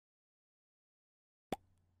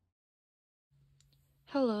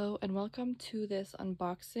Hello and welcome to this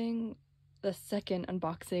unboxing, the second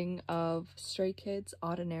unboxing of StrayKids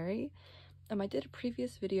Oddinary. I did a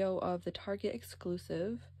previous video of the Target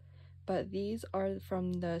exclusive, but these are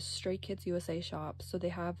from the StrayKids USA shop, so they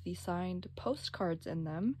have the signed postcards in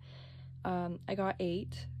them. I got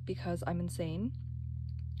 8 because I'm insane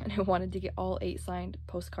and I wanted to get all 8 signed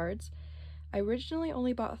postcards. I originally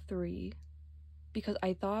only bought 3 because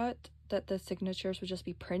I thought that the signatures would just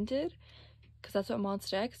be printed, because that's what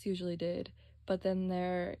Monster X usually did, but then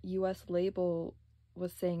their US label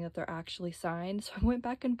was saying that they're actually signed, so I went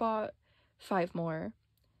back and bought 5 more.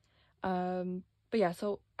 But yeah,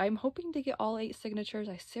 so I'm hoping to get all 8 signatures.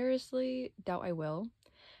 I seriously doubt I will.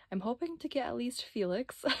 I'm hoping to get at least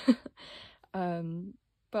Felix. But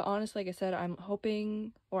honestly, like I said, I'm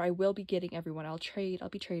hoping, or I will be getting everyone. I'll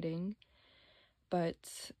be trading.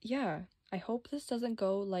 But yeah, I hope this doesn't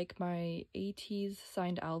go like my 80s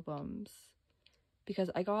signed albums,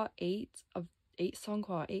 because I got 8 of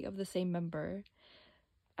the same member,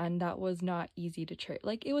 and that was not easy to trade.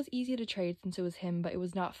 Like, it was easy to trade since it was him, but it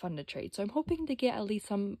was not fun to trade. So I'm hoping to get at least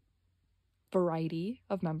some variety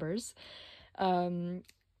of members.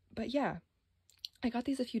 But yeah, I got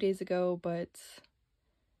these a few days ago, but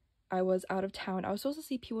I was out of town. I was supposed to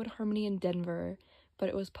see P1 Harmony in Denver, but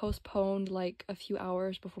it was postponed like a few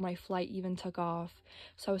hours before my flight even took off.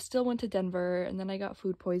 So I still went to Denver, and then I got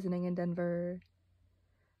food poisoning in Denver.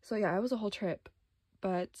 So yeah, it was a whole trip.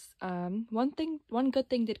 But one good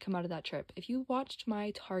thing did come out of that trip. If you watched my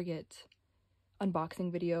Target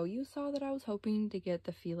unboxing video, you saw that I was hoping to get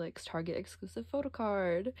the Felix Target exclusive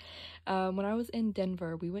photocard. When I was in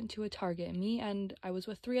Denver, we went to a Target, and I was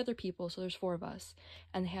with 3 other people, so there's 4 of us,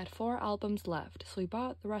 and they had 4 albums left, so we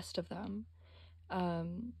bought the rest of them.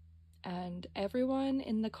 And everyone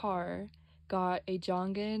in the car got a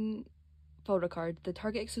Jongin photocard, the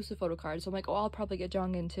Target exclusive photocard. So I'm like, oh, I'll probably get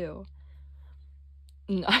Jongin too.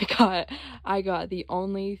 And I got the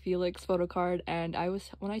only Felix photocard, and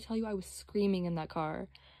when I tell you I was screaming in that car,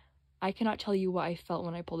 I cannot tell you what I felt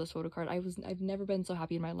when I pulled this photocard. I've never been so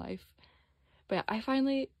happy in my life. But yeah, I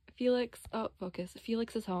finally, Felix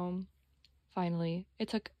is home. Finally. It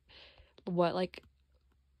took, what, like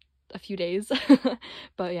a few days?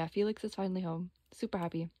 But yeah, Felix is finally home. Super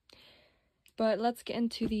happy. But let's get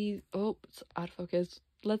into the, oh, it's out of focus.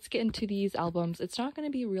 Let's get into these albums. It's not going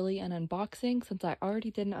to be really an unboxing since I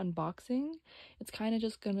already did an unboxing. It's kind of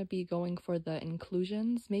just going to be going for the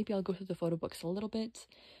inclusions. Maybe I'll go through the photo books a little bit,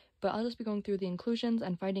 but I'll just be going through the inclusions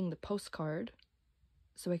and finding the postcard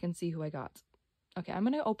so I can see who I got. Okay, I'm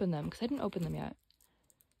going to open them because I didn't open them yet.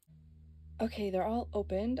 Okay, they're all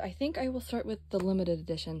opened. I think I will start with the limited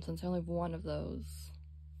edition since I only have 1 of those,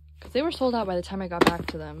 because they were sold out by the time I got back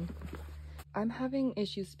to them. I'm having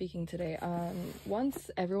issues speaking today.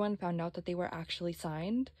 Once everyone found out that they were actually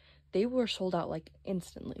signed, they were sold out like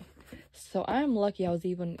instantly. So I'm lucky I was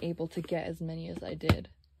even able to get as many as I did.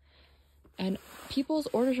 And people's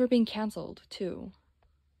orders were being canceled too.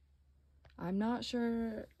 I'm not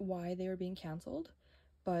sure why they were being canceled,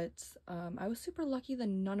 but I was super lucky that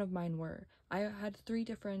none of mine were. I had 3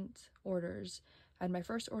 different orders. I had my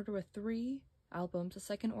first order with 3 albums, a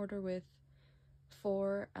second order with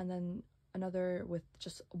 4, and then another with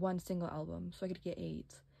just 1 single album, so I could get 8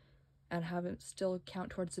 and have it still count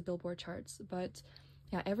towards the Billboard charts. But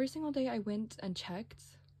yeah, every single day I went and checked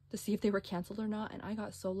to see if they were canceled or not, and I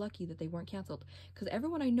got so lucky that they weren't canceled, because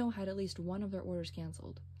everyone I know had at least 1 of their orders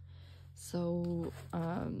canceled. So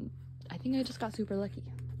I think I just got super lucky.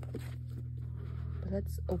 But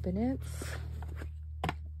let's open it,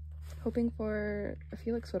 hoping for a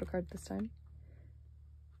Felix photocard this time.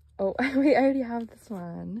 Oh, wait, I already have this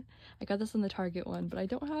one. I got this in the Target one, but I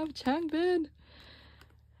don't have Changbin.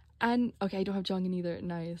 And, okay, I don't have Jongin either.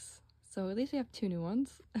 Nice. So at least we have 2 new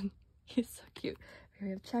ones. And he's so cute. Here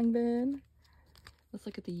we have Changbin. Let's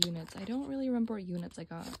look at the units. I don't really remember what units I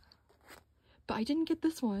got. But I didn't get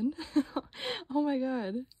this one. Oh my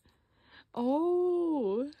god.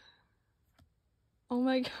 Oh. Oh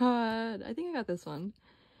my god. I think I got this one.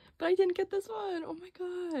 But I didn't get this one. Oh my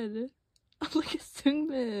god. Oh, look at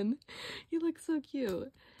Seungmin. He looks so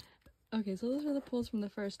cute. Okay, so those are the pulls from the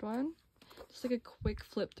first one. Just like a quick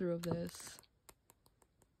flip through of this.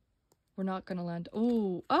 We're not gonna land.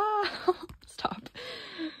 Oh, stop.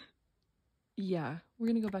 Yeah, we're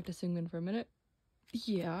gonna go back to Seungmin for a minute.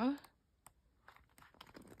 Yeah.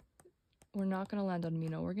 We're not gonna land on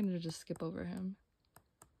Mino. We're gonna just skip over him.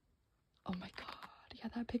 Oh my god. Yeah,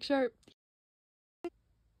 that picture.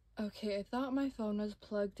 Okay, I thought my phone was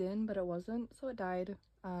plugged in, but it wasn't, so it died.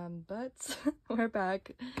 But we're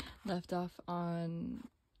back. Left off on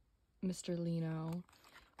Mr. Lino.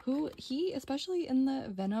 He, especially in the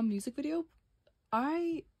Venom music video,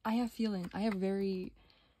 I have very,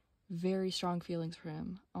 very strong feelings for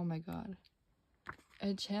him. Oh my god.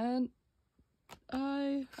 And Chan,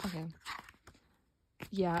 okay.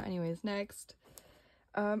 Yeah, anyways, next.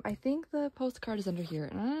 I think the postcard is under here,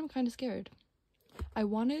 and I'm kind of scared. I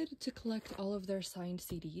wanted to collect all of their signed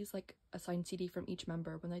CDs, like a signed CD from each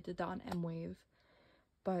member when I did that on M-Wave.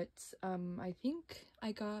 But, I think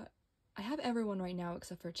I have everyone right now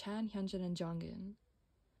except for Chan, Hyunjin, and Jongin.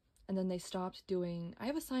 And then they stopped doing, I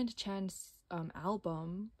have a signed Chan's,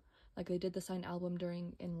 album. Like, they did the signed album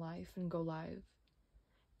during In Life and Go Live.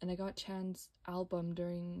 And I got Chan's album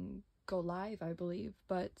during Go Live, I believe.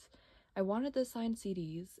 But I wanted the signed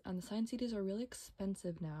CDs, and the signed CDs are really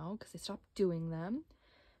expensive now because they stopped doing them.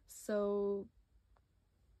 So,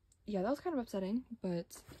 yeah, that was kind of upsetting, but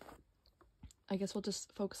I guess we'll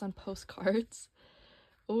just focus on postcards.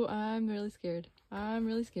 Oh, I'm really scared. I'm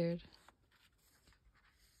really scared.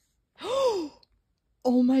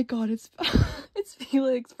 Oh my god, it's it's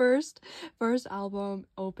Felix first album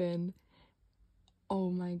open. Oh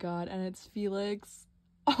my god, and it's Felix.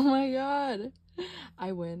 Oh my god.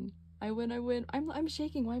 I win. I'm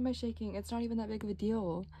shaking. Why am I shaking? It's not even that big of a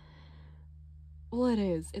deal. Well, it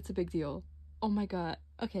is. It's a big deal. Oh my god.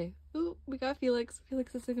 Okay. Ooh, we got Felix.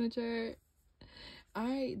 Felix's signature.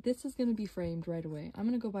 This is gonna be framed right away. I'm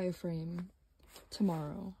gonna go buy a frame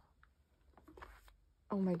tomorrow.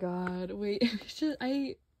 Oh my god. Wait.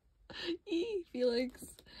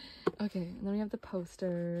 Felix. Okay, and then we have the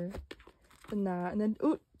poster. And that. And then,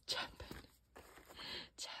 ooh,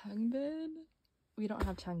 Changbin? We don't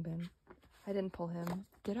have Changbin. I didn't pull him.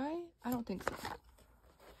 Did I? I don't think so.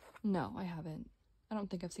 No, I haven't. I don't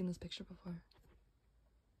think I've seen this picture before.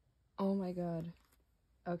 Oh my god.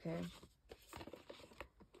 Okay.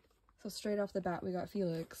 So straight off the bat, we got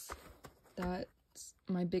Felix. That's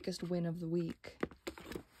my biggest win of the week.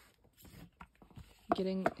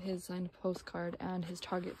 Getting his signed postcard and his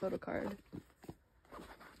Target photocard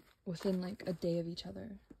within like a day of each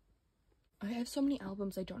other. I have so many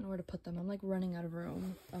albums, I don't know where to put them. I'm like running out of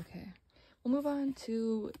room. Okay. We'll move on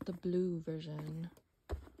to the blue version.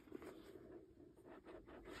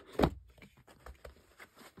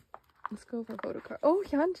 Let's go for photocard. Oh,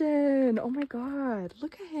 Hyunjin! Oh my god,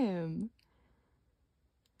 look at him.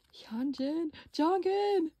 Hyunjin,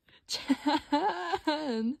 Jongin,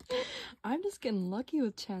 Chan. I'm just getting lucky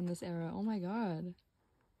with Chan this era. Oh my god.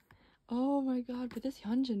 Oh my god, but this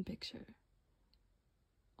Hyunjin picture.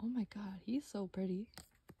 Oh my god, he's so pretty.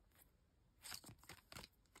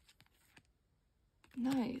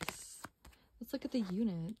 Nice. Let's look at the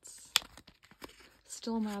units.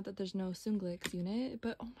 Still mad that there's no Sunglix unit,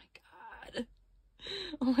 but oh my god.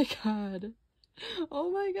 Oh my god. Oh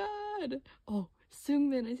my god. Oh,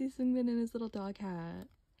 Sungmin. I see Sungmin in his little dog hat.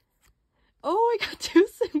 Oh, I got two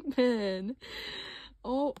Sungmin.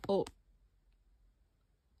 Oh.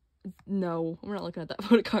 No, we're not looking at that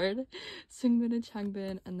photo card. Sungmin and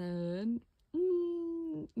Changbin, and then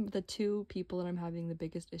the two people that I'm having the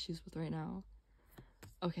biggest issues with right now.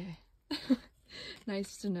 Okay.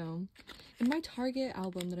 Nice to know. In my Target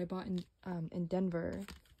album that I bought in Denver,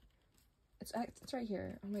 it's right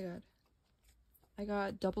here. Oh my god. I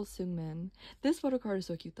got double Sungmin. This photo card is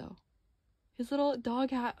so cute though. His little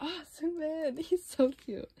dog hat. Oh, Sungmin. He's so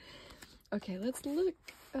cute. Okay, let's look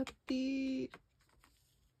at the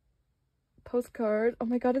postcard. Oh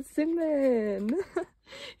my god, it's Sungmin.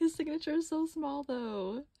 His signature is so small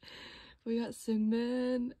though. We got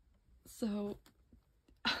Sungmin. So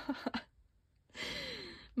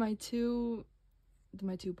my two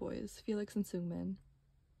boys, Felix and Sungmin.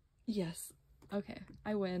 Yes. Okay,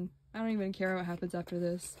 I win. I don't even care what happens after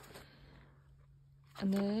this.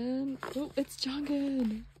 And then, oh, it's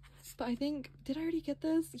Jongin. But I think, did I already get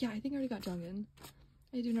this? Yeah, I think I already got Jongin.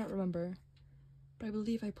 I do not remember. But I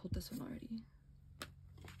believe I pulled this one already.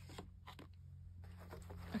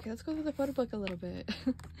 Okay, let's go through the photo book a little bit.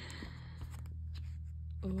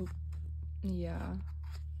 Oh, yeah.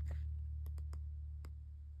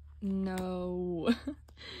 No.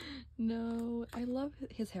 No. I love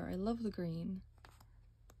his hair. I love the green.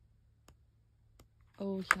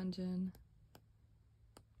 Oh, Hyunjin.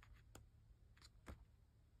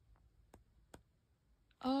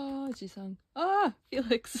 Oh, Jisung. Ah,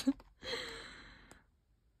 Felix.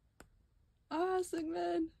 Ah,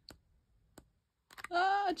 Sungmin.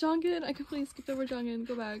 Ah, Jongin. I completely skipped over Jongin.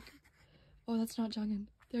 Go back. Oh, that's not Jongin.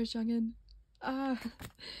 There's Jongin. Ah.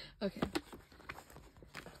 Okay.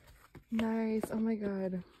 Nice. Oh my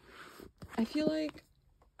god. I feel like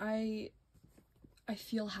I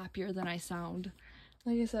feel happier than I sound.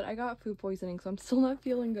 Like I said, I got food poisoning, so I'm still not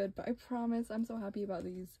feeling good, but I promise I'm so happy about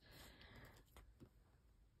these.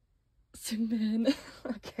 Seungmin.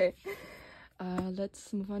 Okay.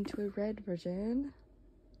 Let's move on to a red version.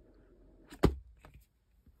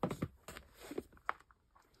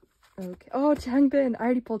 Okay. Oh, Changbin. I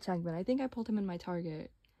already pulled Changbin. I think I pulled him in my Target.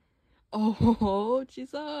 Oh,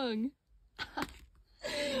 Jisung.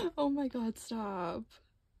 Oh my god, stop.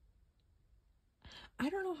 I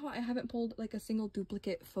don't know how I haven't pulled like a single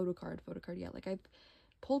duplicate photocard yet. Like I've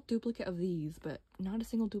pulled duplicate of these, but not a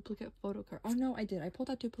single duplicate photocard. Oh no, I did. I pulled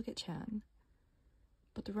that duplicate Chan.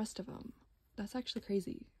 But the rest of them, that's actually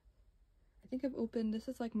crazy. I think I've opened, this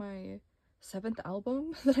is like my 7th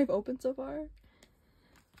album that I've opened so far.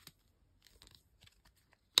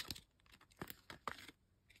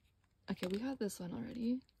 Okay, we got this one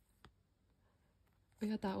already. We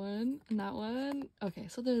got that one and that one. Okay,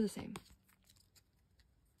 so they're the same.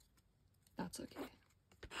 That's okay.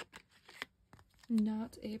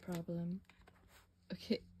 Not a problem.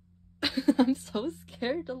 Okay. I'm so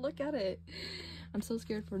scared to look at it. I'm so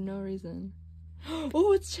scared for no reason.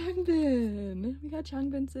 Oh, it's Changbin! We got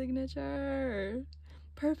Changbin's signature!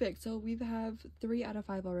 Perfect, so we have 3 out of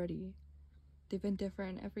 5 already. They've been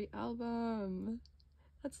different every album.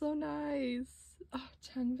 That's so nice! Oh,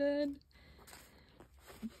 Changbin.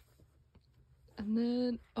 And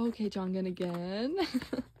then, okay, Jongin again.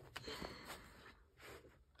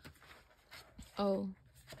 Oh,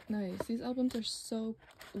 nice. These albums are so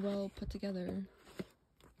well put together.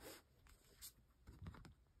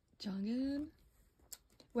 Jongin?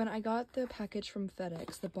 When I got the package from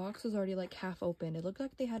FedEx, the box was already like half open. It looked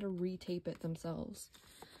like they had to retape it themselves.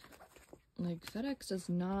 Like, FedEx does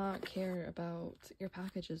not care about your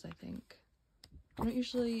packages, I think. I don't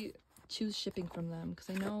usually choose shipping from them because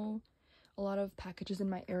I know a lot of packages in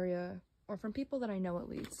my area, or from people that I know at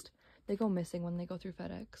least, they go missing when they go through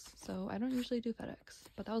FedEx. So I don't usually do FedEx,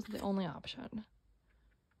 but that was the only option.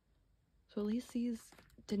 So at least these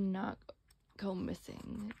did not go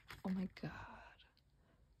missing. Oh my god.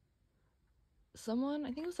 Someone,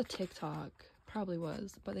 I think it was a TikTok, probably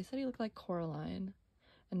was, but they said he looked like Coraline,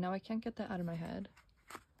 and now I can't get that out of my head.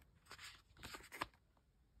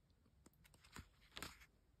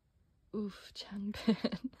 Oof,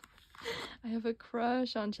 Changbin. I have a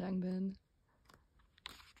crush on Changbin.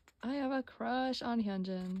 I have a crush on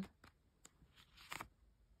Hyunjin.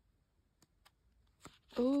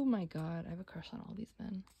 Oh my god, I have a crush on all these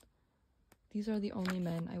men. These are the only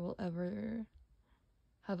men I will ever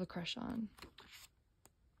have a crush on.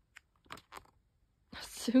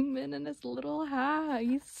 Seungmin in his little hat.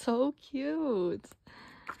 He's so cute.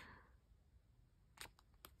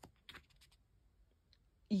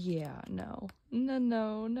 Yeah, no.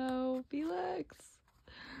 No, Felix.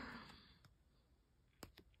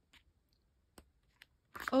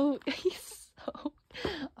 Oh, he's so...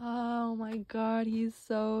 Oh my god, he's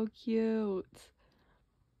so cute.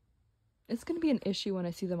 It's gonna be an issue when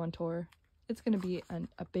I see them on tour. It's gonna be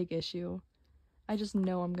a big issue. I just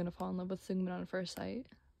know I'm gonna fall in love with Seungmin on first sight.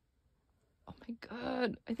 Oh my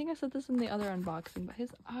god. I think I said this in the other unboxing, but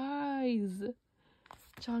his eyes.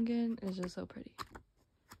 Jongin is just so pretty.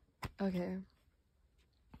 Okay.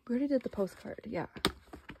 We already did the postcard. Yeah.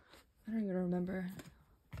 I don't even remember.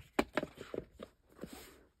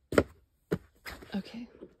 Okay.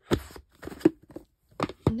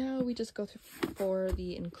 Now we just go through for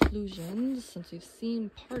the inclusions, since we've seen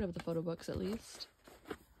part of the photo books at least.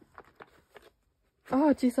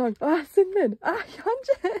 Oh, Jisung. Ah, Seungmin. Ah,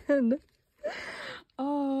 Hyunjin.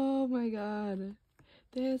 Oh my god.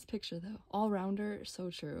 This picture though. All-rounder. So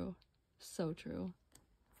true. So true.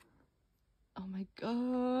 Oh my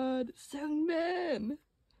god. Seungmin.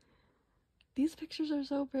 These pictures are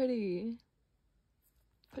so pretty.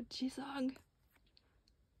 But Jisung.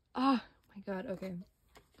 Ah, my god. Okay.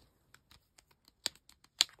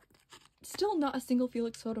 Still not a single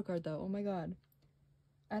Felix photo card though. Oh my god.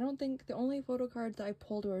 I don't think the only photo cards that I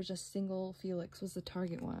pulled were just single Felix was the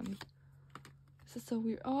Target one. This is so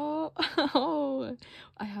weird. Oh, oh,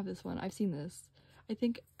 I have this one. I've seen this. I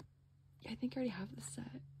think I already have this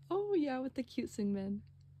set. Oh yeah, with the cute Seungmin.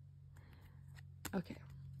 Okay,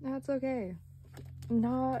 that's okay.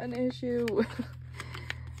 Not an issue.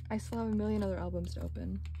 I still have a million other albums to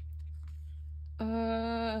open.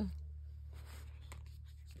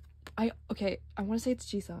 I want to say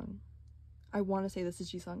it's Jisung. I want to say this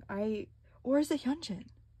is Jisung. Or is it Hyunjin?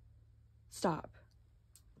 Stop.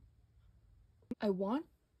 I want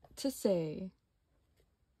to say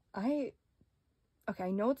I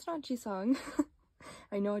know it's not Jisung.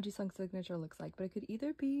 I know what Jisung's signature looks like, but it could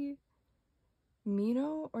either be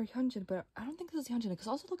Mino or Hyunjin, but I don't think this is Hyunjin because it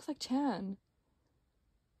also looks like Chan.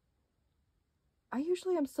 I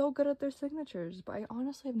usually am so good at their signatures, but I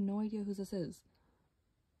honestly have no idea who this is.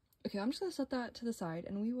 Okay, I'm just gonna set that to the side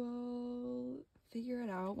and we will figure it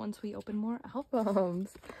out once we open more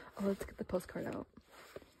albums. Oh, let's get the postcard out.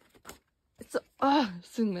 It's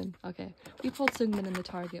Seungmin. Okay, we pulled Seungmin in the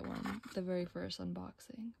Target one, the very first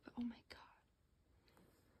unboxing. But oh my god,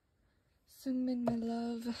 Seungmin, my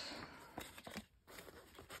love.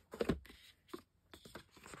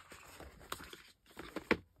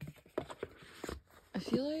 I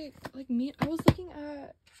feel like me. I was looking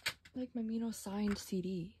at like my Mino signed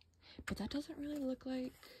CD, but that doesn't really look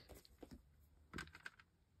like.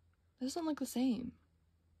 It doesn't look the same.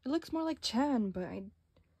 It looks more like Chan, but I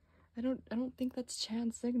don't think that's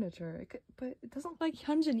Chan's signature. But it doesn't look like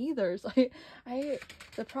Hyunjin either. So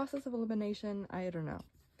the process of elimination, I don't know.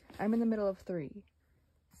 I'm in the middle of 3,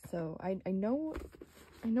 so I know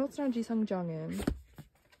it's not Jisung Jongin.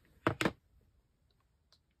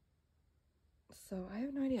 So I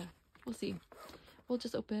have no idea. We'll see. We'll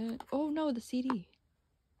just open. Oh no, the CD.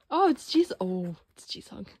 Oh, it's Jisung. Oh, it's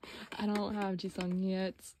Jisung. I don't have Jisung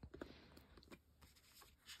yet.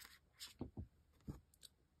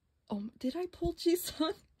 Oh, did I pull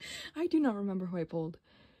Jisung? I do not remember who I pulled.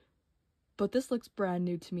 But this looks brand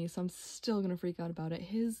new to me, so I'm still gonna freak out about it.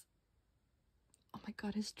 Oh my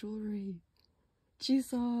god, his jewelry.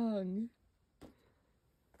 Jisung.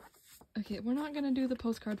 Okay, we're not gonna do the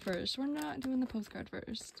postcard first. We're not doing the postcard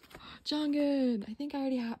first. Jongin! I think I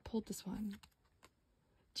already pulled this one.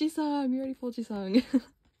 Jisung! You already pulled Jisung.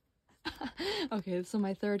 Okay, so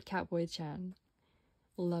my third Catboy Chan.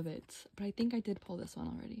 Love it. But I think I did pull this one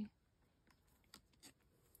already.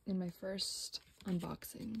 In my first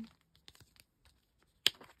unboxing.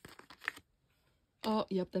 Oh,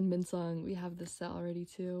 yep, then Minsung. We have this set already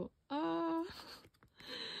too.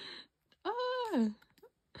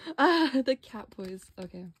 The Catboys.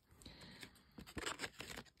 Okay.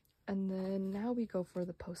 And then now we go for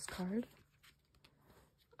the postcard.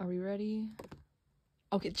 Are we ready?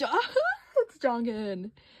 Okay, it's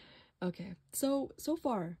Jongin. Okay, so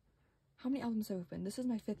far, how many albums have we opened? This is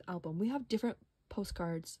my 5th album. We have different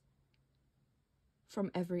postcards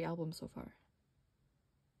from every album so far.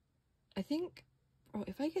 I think, oh,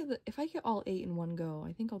 if I get all 8 in one go,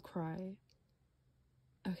 I think I'll cry.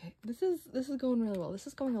 Okay, this is going really well. This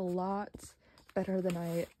is going a lot better than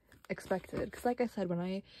I expected. Because like I said, when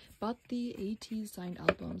I bought the AT signed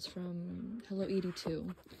albums from Hello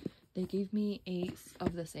 82, they gave me 8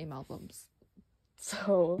 of the same albums.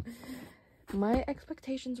 So my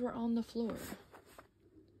expectations were on the floor.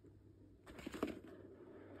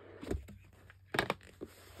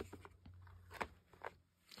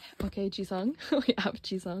 Okay, Jisung. We have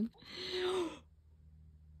Jisung.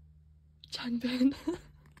 Changbin.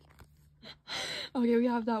 Okay, we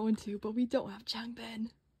have that one too, but we don't have Changbin.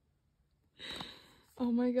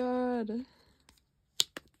 Oh my god.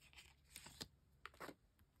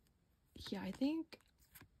 Yeah, I think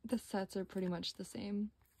the sets are pretty much the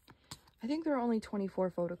same. I think there are only 24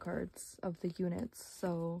 photo cards of the units,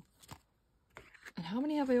 so... And how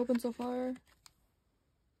many have I opened so far?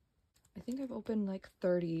 I think I've opened like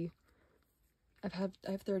 30. I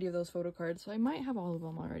have 30 of those photo cards, so I might have all of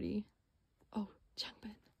them already. Oh,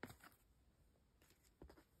 Changbin.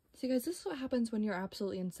 See guys, this is what happens when you're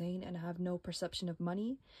absolutely insane and have no perception of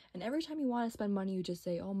money, and every time you want to spend money you just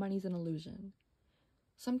say, oh, money's an illusion.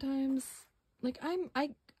 Sometimes, like,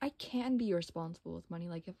 I can be responsible with money.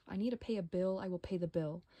 Like, if I need to pay a bill, I will pay the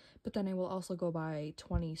bill, but then I will also go buy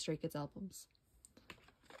 20 Stray Kids albums.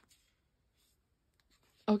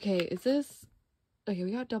 Okay, is this... Okay,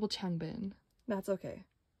 we got double Changbin. That's okay.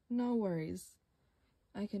 No worries.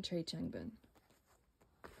 I can trade Changbin.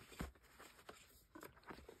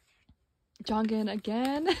 Jongin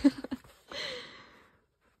again.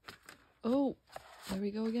 Oh, there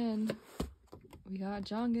we go again. We got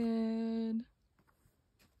Jongin.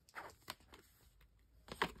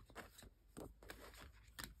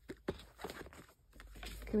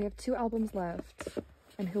 Okay, we have 2 albums left.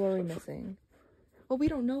 And who are we missing? Well, we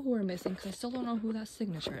don't know who we're missing because I still don't know who that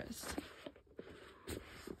signature is.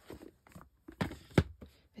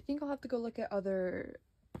 I think I'll have to go look at other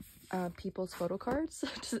people's photo cards,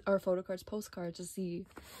 or photo cards, postcards, to see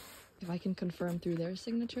if I can confirm through their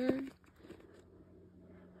signature.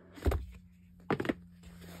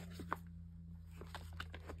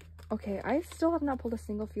 Okay, I still have not pulled a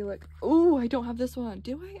single Felix. Oh, I don't have this one.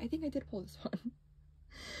 Do I? I think I did pull this one.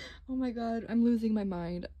 Oh my god, I'm losing my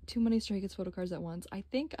mind. Too many Stray Kids photo cards at once. I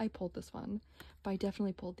think I pulled this one, but I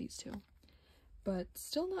definitely pulled these 2. But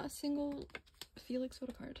still not a single Felix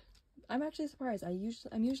photo card. I'm actually surprised.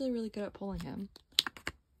 I'm usually really good at pulling him.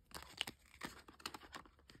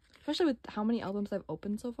 especially with how many albums I've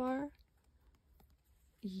opened so far.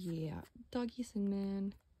 Yeah, Doggy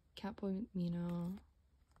Singman, Catboy Mino,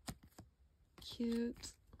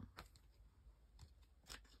 cute.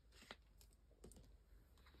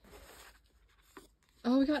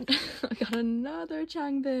 Oh, we got I got another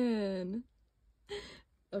Changbin.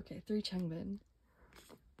 Okay, 3 Changbin.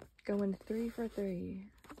 Going 3 for 3.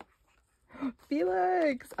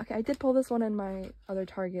 Felix! Okay, I did pull this one in my other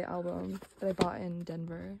Target album that I bought in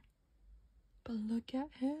Denver. But look at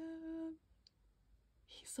him.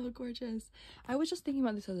 He's so gorgeous. I was just thinking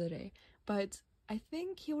about this the other day, but I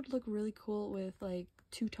think he would look really cool with like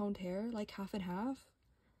 2-toned hair, like half and half.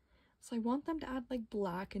 So I want them to add like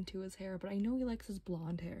black into his hair, but I know he likes his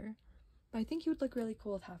blonde hair. But I think he would look really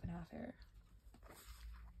cool with half and half hair.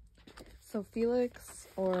 So Felix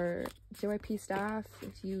or JYP staff,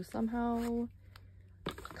 if you somehow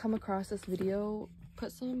come across this video,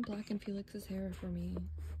 put some black in Felix's hair for me.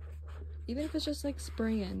 Even if it's just like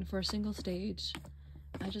spraying for a single stage.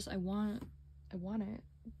 I want it.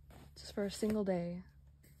 Just for a single day.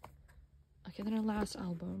 Okay, then our last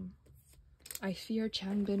album. I fear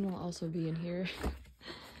Changbin will also be in here.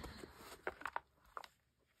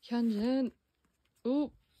 Hyunjin.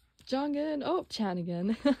 Oop. Jongin. Oh, Chan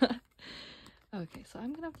again. Okay, so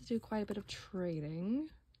I'm gonna have to do quite a bit of trading.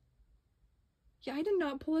 Yeah, I did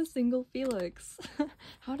not pull a single Felix.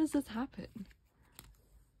 How does this happen?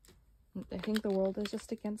 I think the world is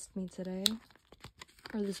just against me today.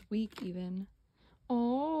 Or this week, even.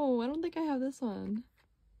 Oh, I don't think I have this one.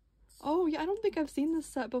 Oh, yeah, I don't think I've seen this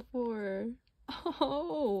set before.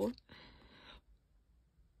 Oh.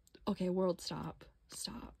 Okay, world, stop.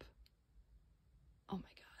 Stop. Oh my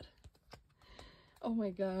god. Oh my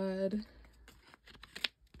god.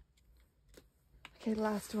 Okay,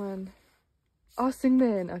 last one. Oh,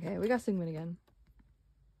 Singmin. Okay, we got Singmin again.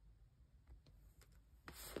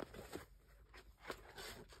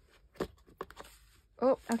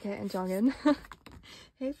 Oh, okay, and Jongin.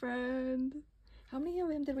 Hey, friend. How many of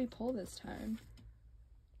him did we pull this time?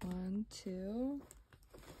 1, 2,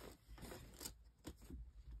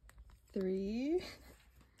 3,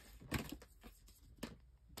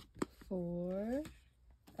 4.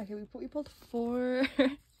 Okay, we pulled 4.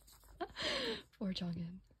 4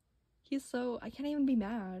 Jongin. He's so, I can't even be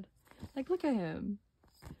mad. Like, look at him.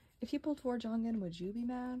 If you pulled 4 Jongin, would you be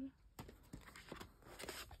mad?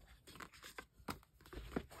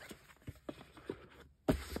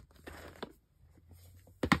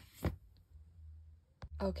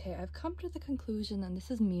 Okay, I've come to the conclusion that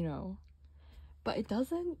this is Mino, but it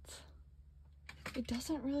doesn't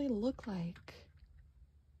really look like,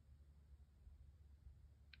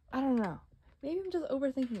 I don't know, maybe I'm just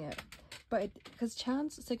overthinking it, but because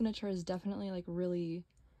Chan's signature is definitely like really,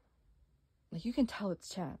 like you can tell it's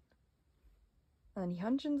Chan, and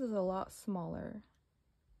Hyunjin's is a lot smaller,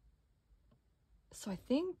 so I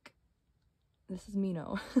think this is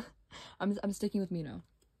Mino. I'm sticking with Mino.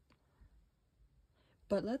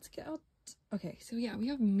 But let's get out. Okay, so yeah, we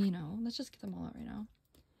have Mino. Let's just get them all out right now.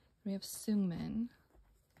 We have Seungmin.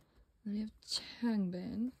 Then we have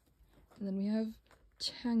Changbin. And then we have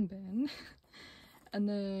Changbin. And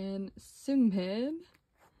then Seungmin.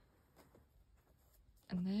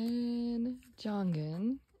 And then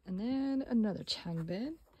Jongin. And then another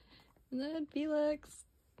Changbin. And then Felix.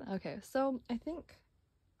 Okay, so I think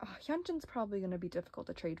Hyunjin's probably going to be difficult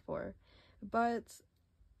to trade for. But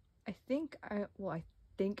I think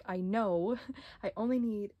I know I only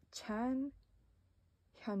need Chan,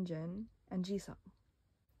 Hyunjin, and Jisung.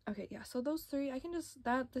 Okay, yeah, so those 3, I can just,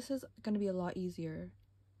 this is gonna be a lot easier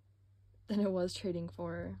than it was trading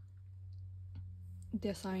for the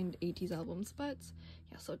assigned 80s albums. But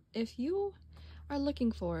yeah, so if you are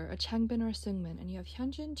looking for a Changbin or a Seungmin and you have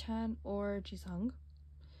Hyunjin, Chan, or Jisung,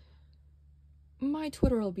 my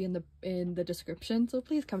Twitter will be in the description, so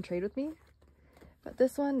please come trade with me. But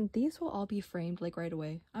this one, these will all be framed like right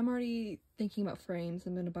away. I'm already thinking about frames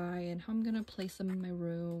I'm gonna buy and how I'm gonna place them in my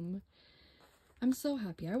room. I'm so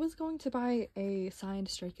happy. I was going to buy a signed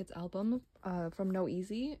Stray Kids album from No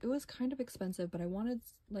Easy. It was kind of expensive, but I wanted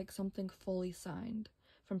like something fully signed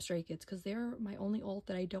from Stray Kids because they're my only ult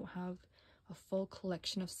that I don't have a full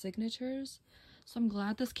collection of signatures. So I'm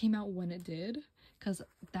glad this came out when it did, because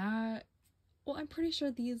that, well, I'm pretty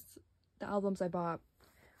sure the albums I bought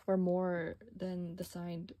were more than the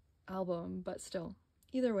signed album, but still,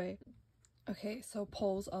 either way. Okay, so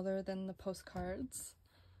polls other than the postcards.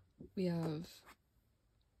 We have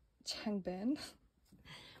Changbin,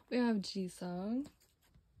 we have Jisung,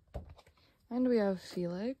 and we have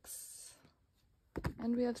Felix,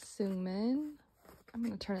 and we have Seungmin. I'm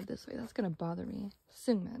gonna turn it this way, that's gonna bother me.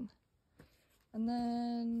 Seungmin. And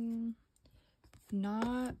then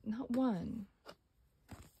not 1,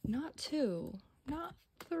 not 2, not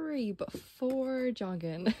 3, but 4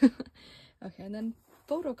 Jongin. Okay, and then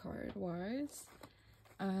photocard wise,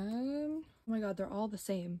 oh my god, they're all the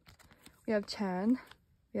same. We have Chan,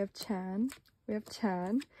 we have Chan, we have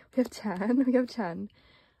Chan, we have Chan, we have Chan.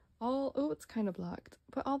 All, oh, it's kind of blocked,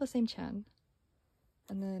 but all the same Chan.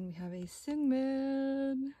 And then we have a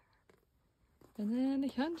Seungmin, and then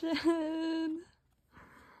Hyunjin,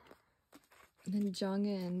 and then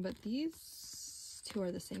Jongin, but these 2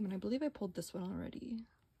 are the same, and I believe I pulled this one already.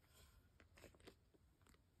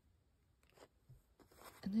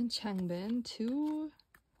 And then Changbin, 2,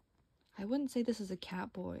 I wouldn't say this is a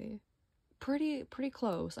cat boy. Pretty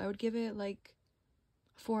close. I would give it like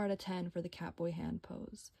 4 out of 10 for the cat boy hand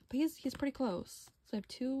pose. But he's pretty close. So I have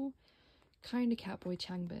 2 kind of cat boy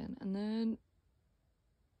Changbin, and then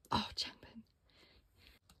Changbin.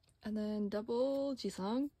 And then double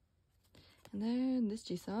Jisung. And then this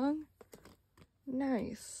Jisung.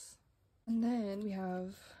 Nice. And then we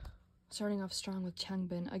have, starting off strong with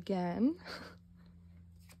Changbin again.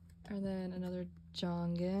 And then another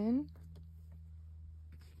Jongin.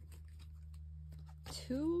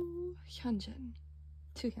 2 Hyunjin.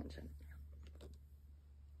 2 Hyunjin.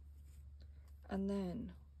 And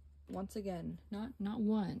then, once again, not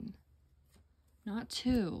 1, not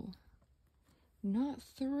 2, not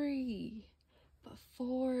 3, but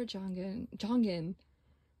 4 Jongin.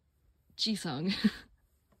 Jisung.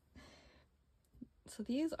 So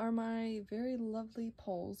these are my very lovely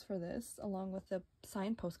polls for this, along with the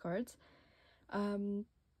signed postcards.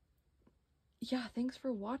 Yeah, thanks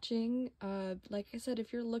for watching. Like I said,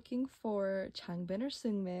 if you're looking for Changbin or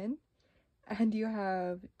Seungmin, and you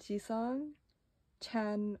have Jisung,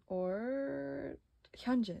 Chan, or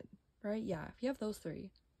Hyunjin, right? Yeah, if you have those 3,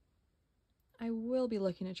 I will be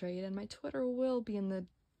looking to trade, and my Twitter will be in the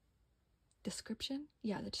description.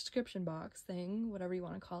 Yeah, the description box thing, whatever you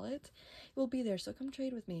want to call it. It will be there, so come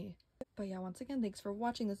trade with me. But yeah, once again, thanks for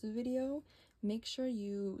watching this video. Make sure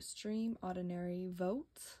you stream Oddinary,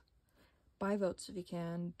 vote, buy votes if you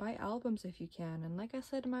can, buy albums if you can, and like I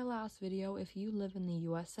said in my last video, if you live in the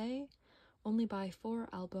USA, only buy 4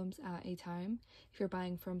 albums at a time. If you're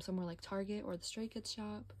buying from somewhere like Target or the Stray Kids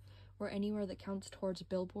shop, or anywhere that counts towards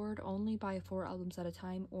Billboard, only buy 4 albums at a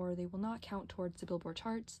time, or they will not count towards the Billboard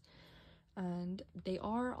charts. And they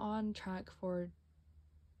are on track for,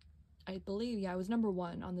 I believe, yeah, it was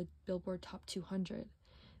 #1 on the Billboard Top 200.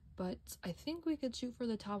 But I think we could shoot for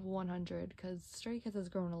the top 100 because Stray Kids has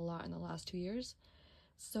grown a lot in the last 2 years.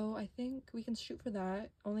 So I think we can shoot for that.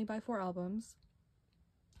 Only buy 4 albums.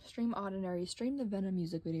 Stream Oddinary. Stream the Venom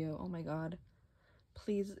music video. Oh my god.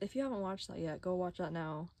 Please, if you haven't watched that yet, go watch that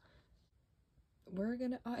now. We're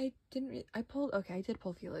gonna, I did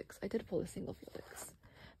pull Felix. I did pull a single Felix.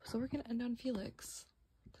 So we're gonna end on Felix.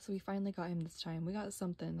 Because we finally got him this time. We got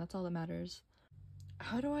something. That's all that matters.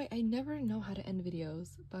 How do I never know how to end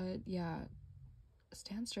videos. But yeah.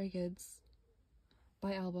 Stan Stray Kids.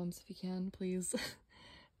 Buy albums if you can, please.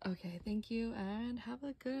 Okay, thank you and have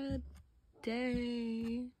a good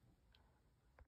day.